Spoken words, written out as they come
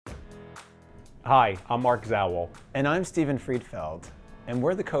Hi, I'm Mark Zawel. And I'm Stephen Friedfeld, and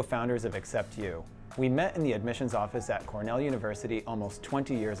we're the co-founders of AcceptU. We met in the admissions office at Cornell University almost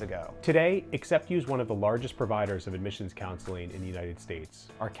 20 years ago. Today, AcceptU is one of the largest providers of admissions counseling in the United States.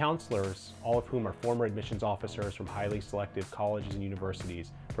 Our counselors, all of whom are former admissions officers from highly selective colleges and universities,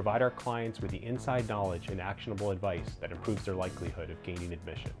 provide our clients with the inside knowledge and actionable advice that improves their likelihood of gaining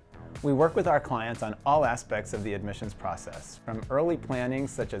admission. We work with our clients on all aspects of the admissions process, from early planning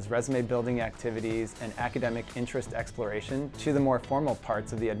such as resume building activities and academic interest exploration to the more formal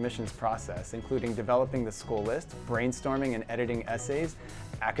parts of the admissions process, including developing the school list, brainstorming and editing essays,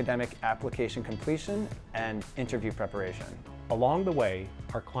 academic application completion, and interview preparation. Along the way,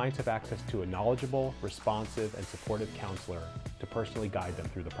 our clients have access to a knowledgeable, responsive, and supportive counselor to personally guide them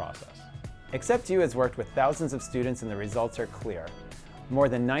through the process. AcceptU has worked with thousands of students and the results are clear. More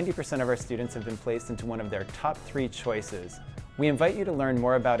than 90% of our students have been placed into one of their top 3 choices. We invite you to learn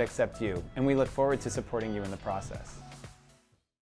more about AcceptU, and we look forward to supporting you in the process.